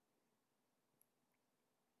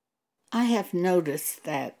I have noticed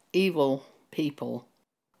that evil people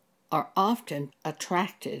are often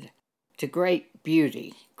attracted to great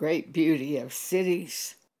beauty of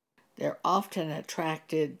cities. They're often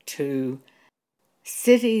attracted to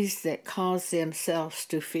cities that cause themselves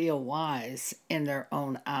to feel wise in their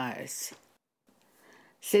own eyes.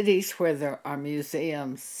 Cities where there are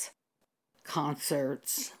museums,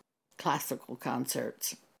 concerts, classical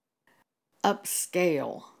concerts,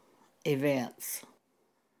 upscale events.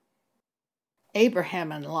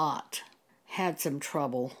 Abraham and Lot had some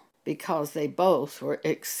trouble because they both were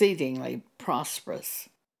exceedingly prosperous.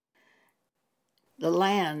 The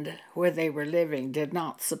land where they were living did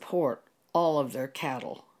not support all of their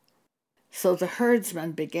cattle, so the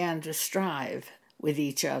herdsmen began to strive with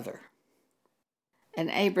each other. And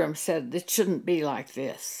Abram said, "It shouldn't be like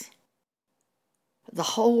this. The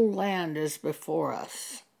whole land is before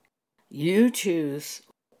us. You choose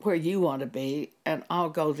where you want to be, and I'll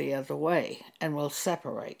go the other way, and we'll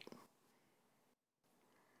separate."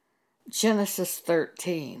 Genesis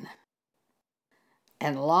 13.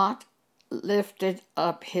 And Lot lifted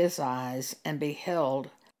up his eyes and beheld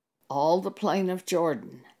all the plain of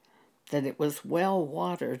Jordan, that it was well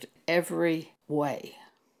watered every way,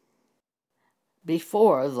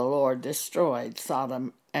 before the Lord destroyed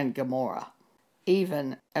Sodom and Gomorrah,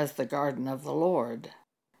 even as the garden of the Lord,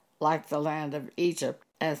 like the land of Egypt,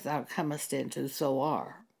 as thou comest into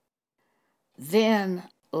Zoar. Then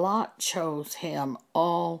Lot chose him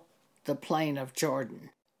all the plain of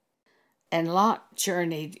Jordan. And Lot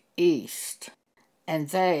journeyed east, and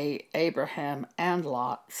they, Abraham and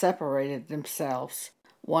Lot, separated themselves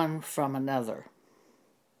one from another.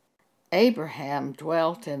 Abraham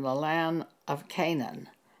dwelt in the land of Canaan,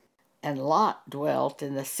 and Lot dwelt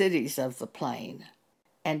in the cities of the plain,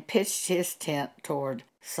 and pitched his tent toward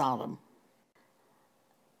Sodom.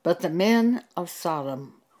 But the men of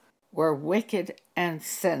Sodom were wicked and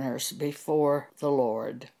sinners before the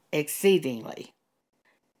Lord exceedingly.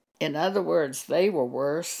 In other words, they were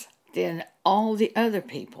worse than all the other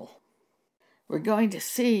people. We're going to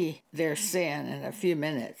see their sin in a few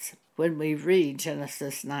minutes when we read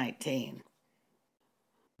Genesis 19.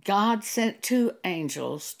 God sent 2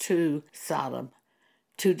 angels to Sodom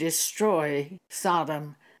to destroy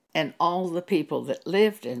Sodom and all the people that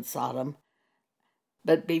lived in Sodom.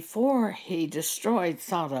 But before he destroyed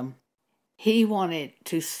Sodom, he wanted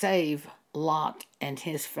to save Lot and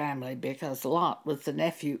his family, because Lot was the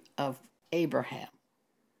nephew of Abraham.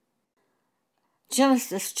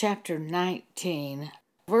 Genesis chapter 19,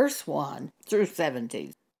 verse 1 through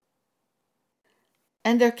 17.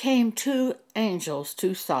 And there came 2 angels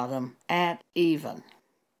to Sodom at even.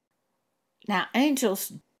 Now,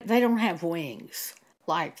 angels, they don't have wings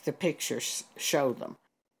like the pictures show them.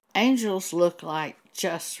 Angels look like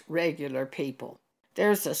just regular people.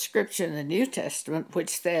 There's a scripture in the New Testament which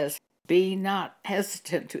says, "Be not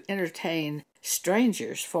hesitant to entertain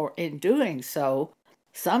strangers, for in doing so,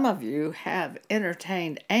 some of you have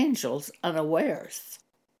entertained angels unawares."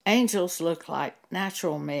 Angels look like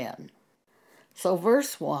natural men. So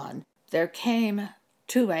verse 1, there came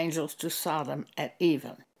 2 angels to Sodom at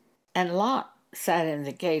even. And Lot sat in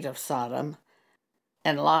the gate of Sodom,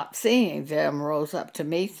 and Lot, seeing them, rose up to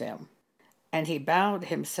meet them. And he bowed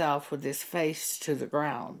himself with his face to the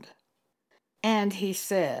ground. And he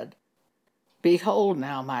said, "Behold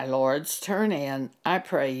now, my lords, turn in, I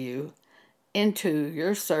pray you, into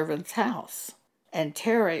your servant's house, and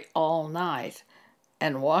tarry all night,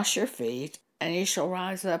 and wash your feet, and ye shall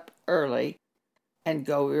rise up early, and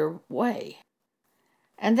go your way."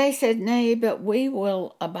 And they said, "Nay, but we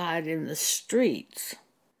will abide in the streets."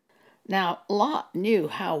 Now, Lot knew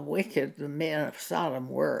how wicked the men of Sodom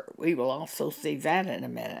were. We will also see that in a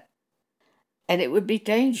minute. And it would be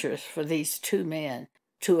dangerous for these 2 men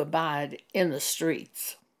to abide in the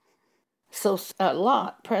streets. So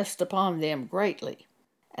Lot pressed upon them greatly,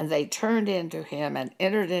 and they turned into him and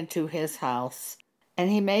entered into his house, and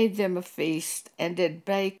he made them a feast, and did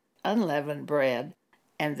bake unleavened bread,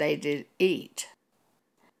 and they did eat.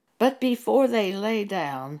 But before they lay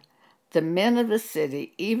down, the men of the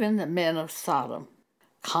city, even the men of Sodom,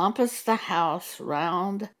 compassed the house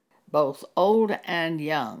round, both old and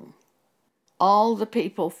young. All the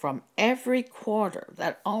people from every quarter,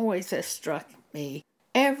 that always has struck me,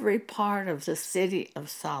 every part of the city of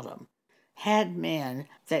Sodom had men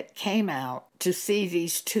that came out to see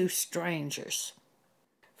these 2 strangers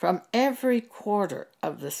from every quarter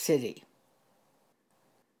of the city.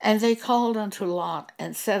 And they called unto Lot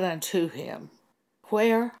and said unto him,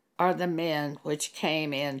 "Where are the men which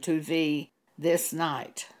came in to thee this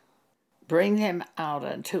night? Bring them out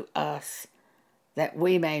unto us, that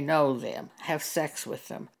we may know them, have sex with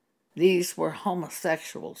them, These were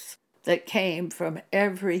homosexuals that came from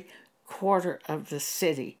every quarter of the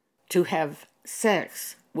city to have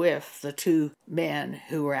sex with the two men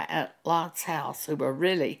who were at Lot's house, who were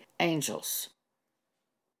really angels.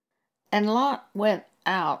 And Lot went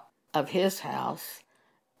out of his house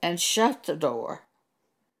and shut the door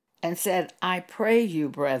and said, I pray you,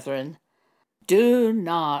 brethren, do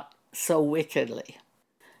not so wickedly.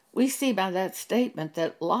 We see by that statement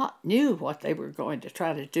that Lot knew what they were going to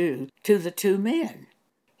try to do to the two men.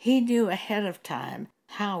 He knew ahead of time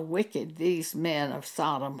how wicked these men of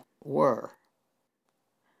Sodom were.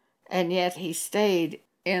 And yet he stayed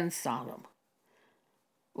in Sodom.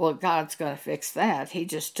 Well, God's going to fix that. He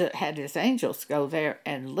just had his angels go there,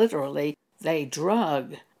 and literally they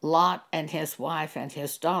drug Lot and his wife and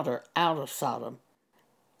his daughter out of Sodom.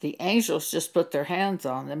 The angels just put their hands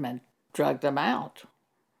on them and drug them out.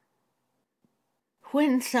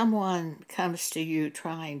 When someone comes to you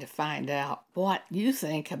trying to find out what you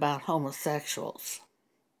think about homosexuals,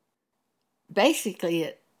 basically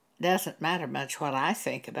it doesn't matter much what I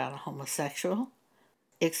think about a homosexual,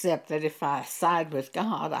 except that if I side with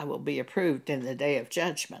God, I will be approved in the day of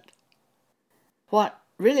judgment. What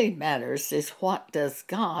really matters is what does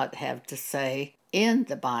God have to say in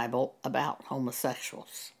the Bible about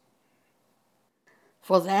homosexuals.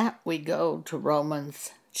 For that, we go to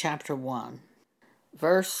Romans chapter 1.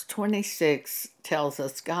 Verse 26 tells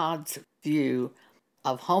us God's view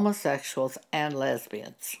of homosexuals and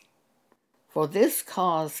lesbians. For this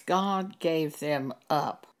cause God gave them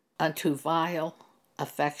up unto vile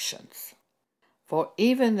affections. For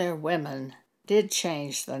even their women did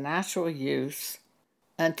change the natural use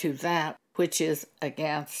unto that which is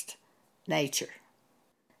against nature.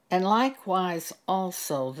 And likewise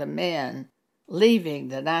also the men, leaving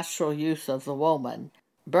the natural use of the woman,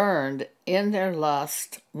 burned in their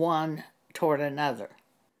lust one toward another,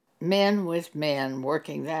 men with men,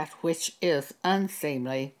 working that which is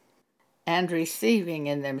unseemly, and receiving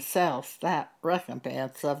in themselves that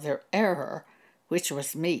recompense of their error which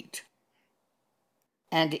was meet.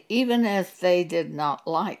 And even as they did not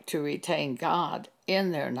like to retain God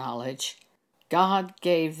in their knowledge, God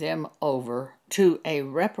gave them over to a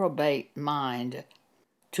reprobate mind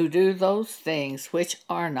to do those things which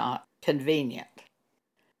are not convenient.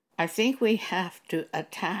 I think we have to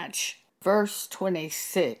attach verse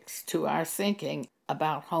 26 to our thinking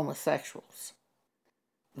about homosexuals.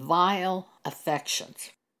 Vile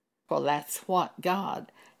affections, for that's what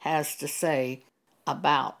God has to say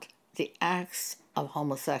about the acts of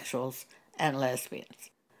homosexuals and lesbians.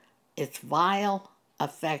 It's vile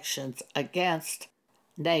affections against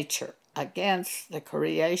nature, against the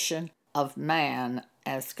creation of man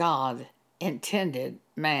as God intended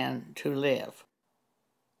man to live.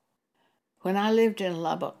 When I lived in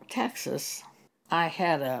Lubbock, Texas, I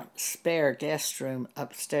had a spare guest room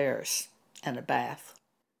upstairs and a bath.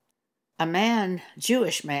 A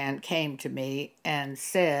Jewish man, came to me and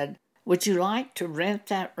said, would you like to rent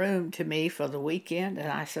that room to me for the weekend?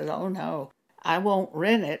 And I said, oh no, I won't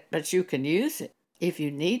rent it, but you can use it if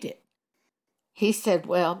you need it. He said,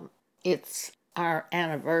 well, it's our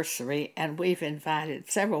anniversary and we've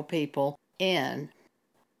invited several people in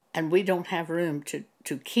and we don't have room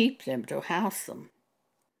to keep them, to house them.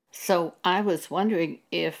 So I was wondering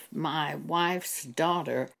if my wife's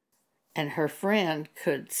daughter and her friend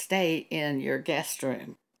could stay in your guest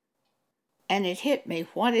room. And it hit me,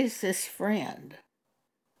 what is this friend?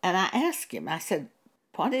 And I asked him, I said,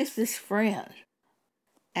 what is this friend?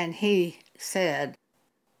 And he said,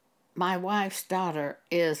 my wife's daughter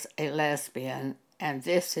is a lesbian and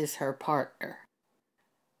this is her partner.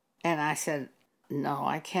 And I said, no,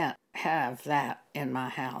 I can't have that in my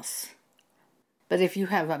house. But if you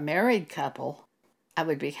have a married couple, I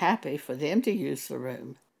would be happy for them to use the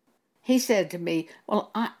room. He said to me,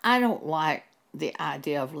 well, I don't like the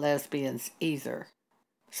idea of lesbians either,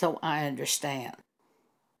 so I understand.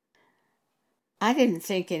 I didn't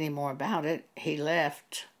think any more about it. He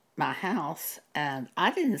left my house, and I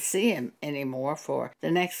didn't see him anymore for the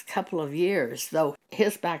next couple of years, though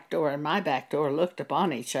his back door and my back door looked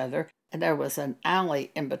upon each other, and there was an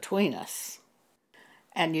alley in between us.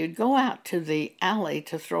 And you'd go out to the alley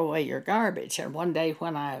to throw away your garbage, and one day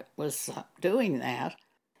when I was doing that,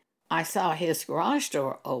 I saw his garage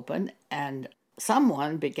door open, and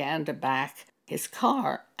someone began to back his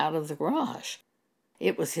car out of the garage.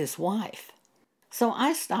 It was his wife. So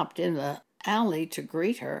I stopped in the alley to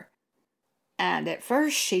greet her, and at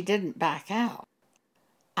first she didn't back out.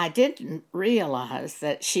 I didn't realize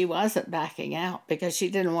that she wasn't backing out because she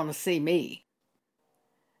didn't want to see me.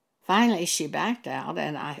 Finally, she backed out,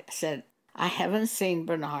 and I said, I haven't seen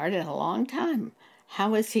Bernard in a long time.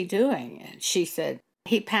 how is he doing? And she said,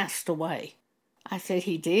 he passed away. I said,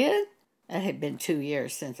 he did? It had been 2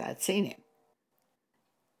 years since I'd seen him.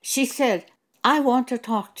 She said, I want to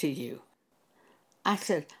talk to you. I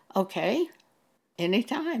said, okay,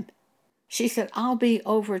 anytime. She said, I'll be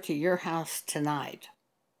over to your house tonight.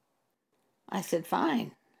 I said,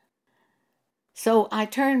 fine. So I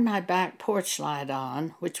turned my back porch light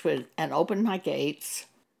on, and opened my gates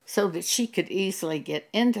so that she could easily get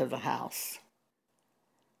into the house.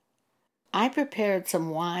 I prepared some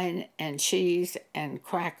wine and cheese and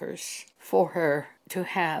crackers for her to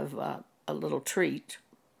have a little treat.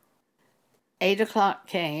 8 o'clock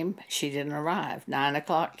came, she didn't arrive. 9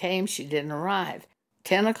 o'clock came, she didn't arrive.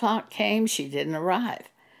 10 o'clock came, she didn't arrive.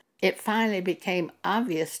 It finally became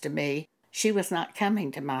obvious to me she was not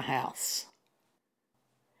coming to my house.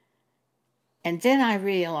 And then I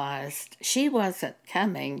realized she wasn't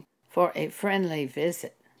coming for a friendly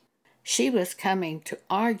visit. She was coming to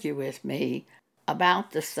argue with me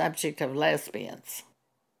about the subject of lesbians.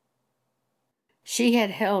 She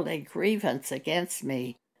had held a grievance against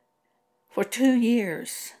me for 2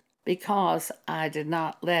 years because I did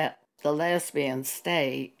not let the lesbians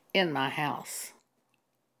stay in my house.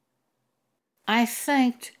 I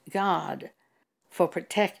thanked God for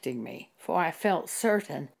protecting me, for I felt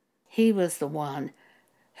certain He was the one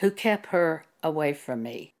who kept her away from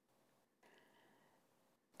me.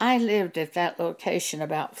 I lived at that location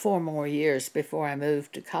about 4 more years before I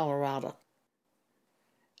moved to Colorado.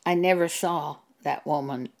 I never saw that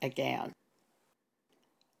woman again.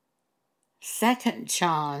 2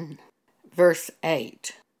 John, verse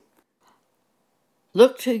 8.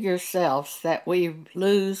 Look to yourselves that we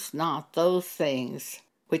lose not those things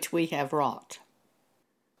which we have wrought,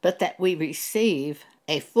 but that we receive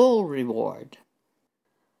a full reward.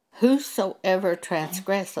 Whosoever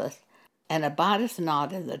transgresseth and abideth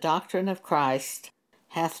not in the doctrine of Christ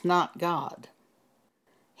hath not God.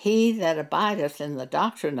 He that abideth in the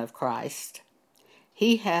doctrine of Christ,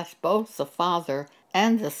 he hath both the Father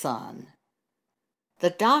and the Son. The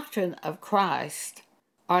doctrine of Christ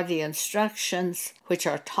are the instructions which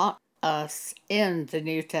are taught us in the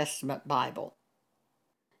New Testament Bible.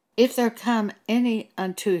 If there come any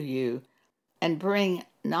unto you, and bring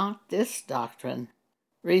not this doctrine,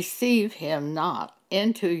 receive him not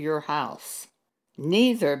into your house,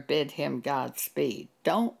 neither bid him Godspeed.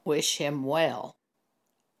 Don't wish him well.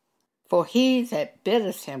 For he that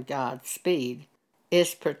biddeth him Godspeed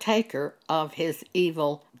is partaker of his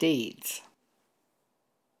evil deeds.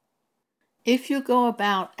 If you go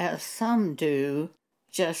about as some do,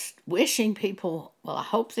 just wishing people, well, I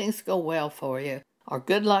hope things go well for you, or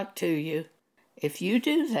good luck to you, if you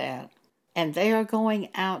do that, and they are going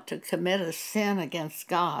out to commit a sin against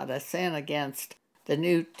God, a sin against the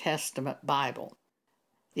New Testament Bible,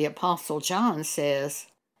 the Apostle John says,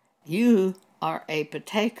 you are a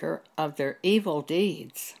partaker of their evil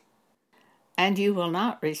deeds, and you will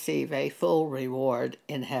not receive a full reward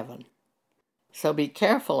in heaven. So be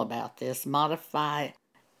careful about this. Modify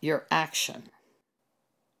your action.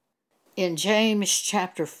 In James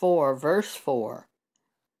chapter 4, verse 4,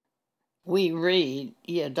 we read,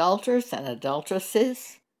 Ye adulterers and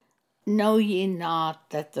adulteresses, know ye not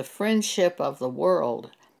that the friendship of the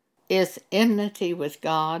world is enmity with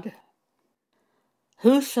God?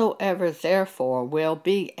 Whosoever therefore will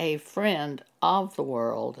be a friend of the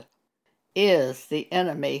world is the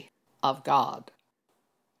enemy of God.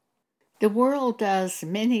 The world does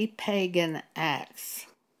many pagan acts.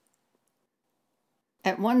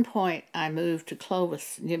 At one point, I moved to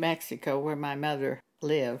Clovis, New Mexico, where my mother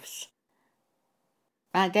lives.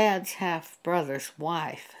 My dad's half-brother's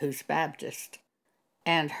wife, who's Baptist,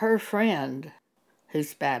 and her friend,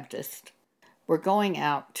 who's Baptist, were going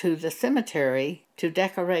out to the cemetery to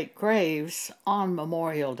decorate graves on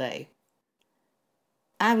Memorial Day.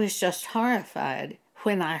 I was just horrified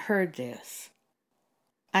when I heard this.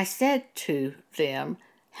 I said to them,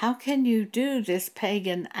 how can you do this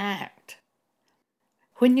pagan act?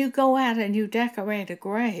 When you go out and you decorate a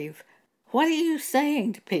grave, what are you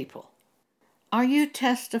saying to people? Are you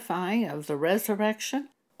testifying of the resurrection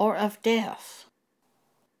or of death?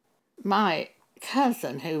 My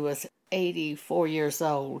cousin, who was 84 years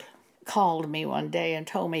old, called me one day and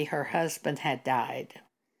told me her husband had died.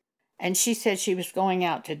 And she said she was going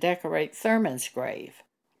out to decorate Thurman's grave.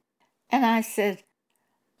 And I said,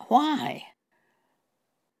 why?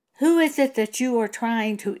 Who is it that you are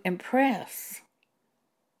trying to impress?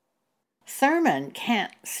 Thurman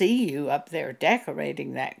can't see you up there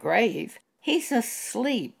decorating that grave. He's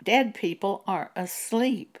asleep. Dead people are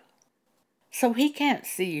asleep. So he can't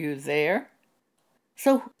see you there.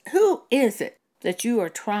 So who is it that you are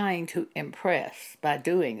trying to impress by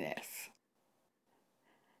doing this?"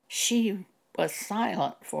 She was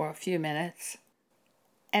silent for a few minutes,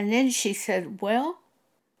 and then she said, "Well,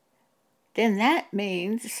 then that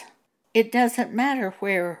means it doesn't matter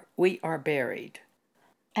where we are buried."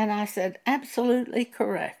 And I said, "Absolutely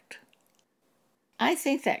correct." I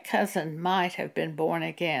think that cousin might have been born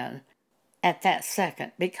again at that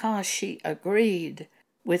second because she agreed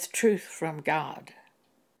with truth from God.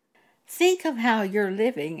 Think of how you're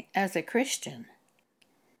living as a Christian.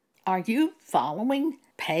 Are you following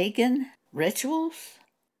pagan rituals?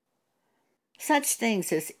 Such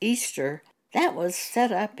things as Easter, that was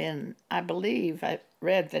set up in, I believe, I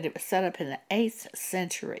read that it was set up in the 8th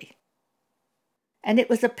century. And it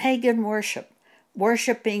was a pagan worship,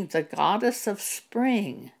 worshiping the goddess of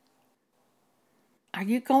spring. Are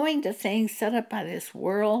you going to things set up by this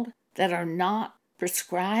world that are not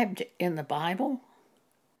prescribed in the Bible?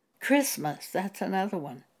 Christmas, that's another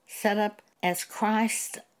one, set up as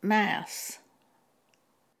Christ's Mass,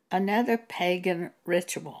 another pagan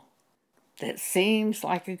ritual that seems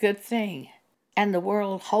like a good thing, and the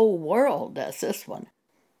whole world does this one.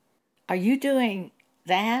 Are you doing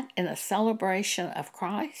that in a celebration of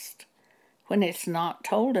Christ when it's not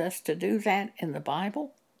told us to do that in the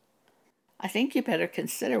Bible? I think you better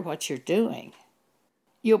consider what you're doing.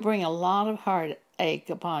 You'll bring a lot of heartache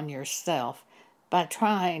upon yourself by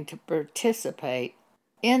trying to participate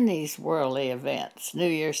in these worldly events, New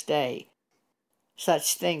Year's Day,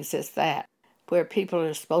 such things as that, where people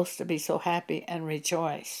are supposed to be so happy and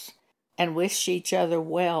rejoice and wish each other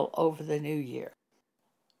well over the new year.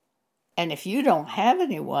 And if you don't have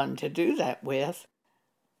anyone to do that with,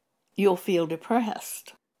 you'll feel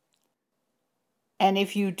depressed. And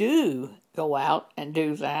if you do go out and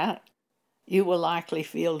do that, you will likely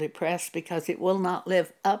feel depressed because it will not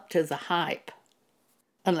live up to the hype,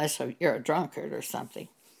 unless you're a drunkard or something.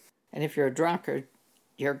 And if you're a drunkard,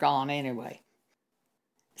 you're gone anyway.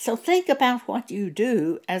 So think about what you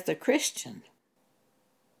do as a Christian.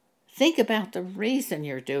 Think about the reason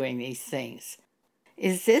you're doing these things.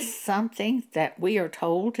 Is this something that we are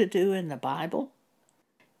told to do in the Bible?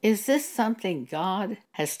 Is this something God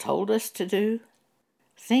has told us to do?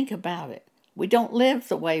 Think about it. We don't live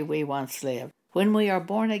the way we once lived. When we are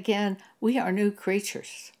born again, we are new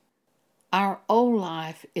creatures. Our old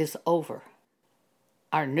life is over.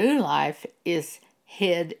 Our new life is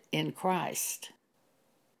hid in Christ.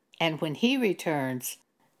 And when He returns,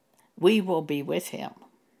 we will be with Him.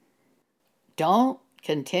 Don't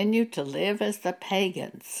continue to live as the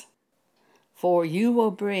pagans, for you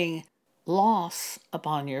will bring loss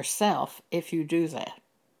upon yourself if you do that.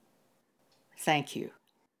 Thank you.